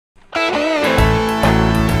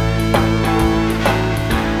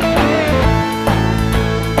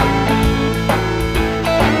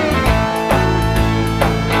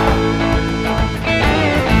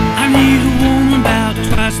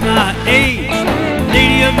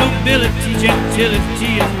ability,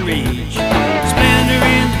 gentility, and rage. Splendor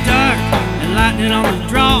in the dark and lightning on the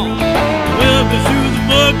draw. We'll go through the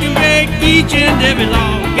book and break each and every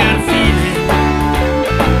law. Got a feeling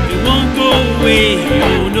it won't go away,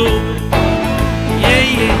 oh no. Yeah,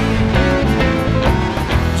 yeah.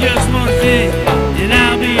 Just one thing and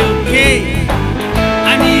I'll be okay.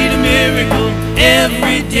 I need a miracle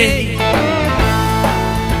every day.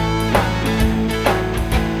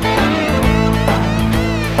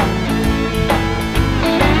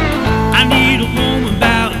 I need a woman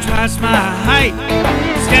about twice my height,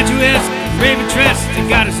 statuesque, raven tress that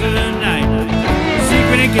got us through the night.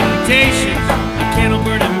 Secret incantation, a candle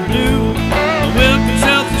burning blue. I will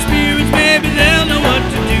consult the spirits, maybe they'll know what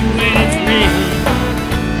to do when it's real.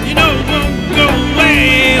 You know it won't go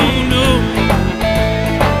away, oh no.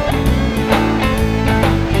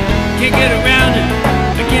 Can't get around it,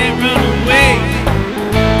 I can't run away.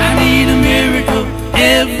 I need a miracle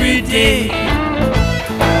every day.